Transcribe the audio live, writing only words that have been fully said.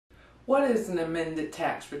What is an amended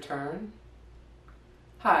tax return?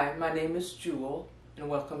 Hi, my name is Jewell and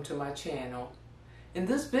welcome to my channel. In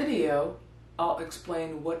this video, I'll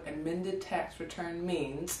explain what amended tax return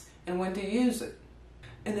means and when to use it.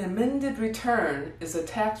 An amended return is a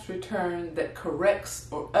tax return that corrects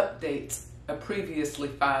or updates a previously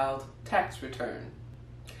filed tax return.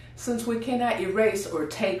 Since we cannot erase or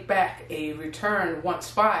take back a return once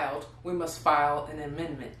filed, we must file an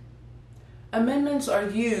amendment. Amendments are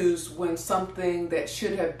used when something that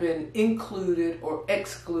should have been included or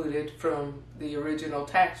excluded from the original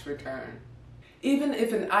tax return. Even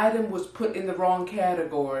if an item was put in the wrong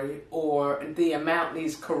category or the amount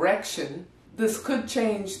needs correction, this could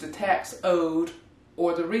change the tax owed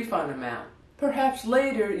or the refund amount. Perhaps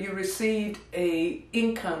later you received an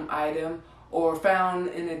income item or found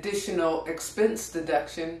an additional expense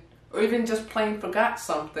deduction, or even just plain forgot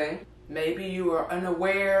something. Maybe you are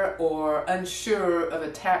unaware or unsure of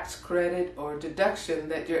a tax credit or deduction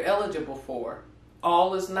that you're eligible for.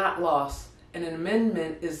 All is not lost, and an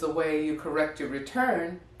amendment is the way you correct your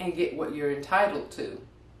return and get what you're entitled to.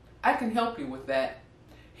 I can help you with that.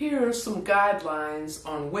 Here are some guidelines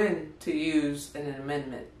on when to use an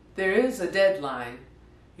amendment. There is a deadline.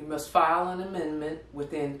 You must file an amendment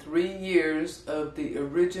within 3 years of the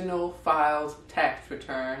original filed tax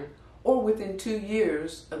return or within 2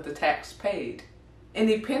 years of the tax paid.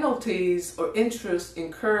 Any penalties or interest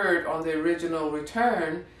incurred on the original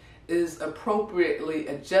return is appropriately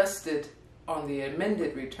adjusted on the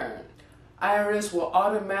amended return. IRS will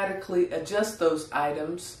automatically adjust those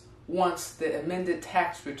items once the amended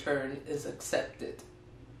tax return is accepted.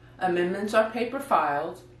 Amendments are paper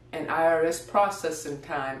filed, and IRS processing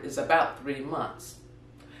time is about 3 months.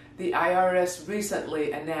 The IRS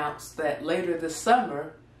recently announced that later this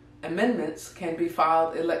summer, amendments can be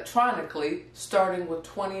filed electronically starting with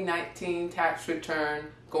 2019 tax return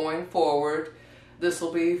going forward. This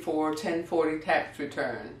will be for 1040 tax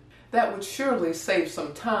return. That would surely save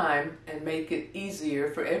some time and make it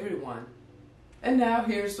easier for everyone. And now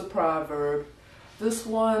here's the proverb. This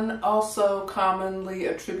one also commonly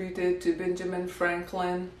attributed to Benjamin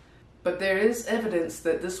Franklin, but there is evidence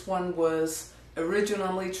that this one was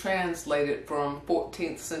originally translated from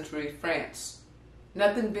 14th century France.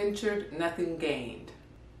 Nothing ventured, nothing gained.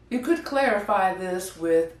 You could clarify this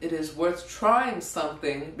with, it is worth trying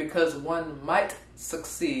something because one might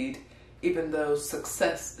succeed even though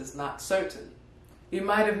success is not certain. You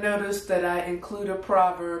might have noticed that I include a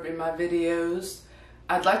proverb in my videos.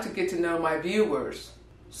 I'd like to get to know my viewers.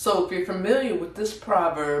 So if you're familiar with this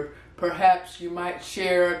proverb, perhaps you might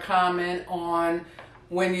share a comment on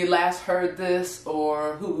when you last heard this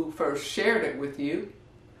or who first shared it with you.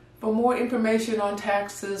 For more information on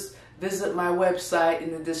taxes, visit my website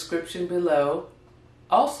in the description below.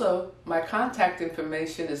 Also, my contact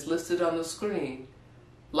information is listed on the screen.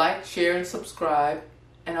 Like, share, and subscribe,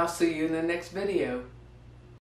 and I'll see you in the next video.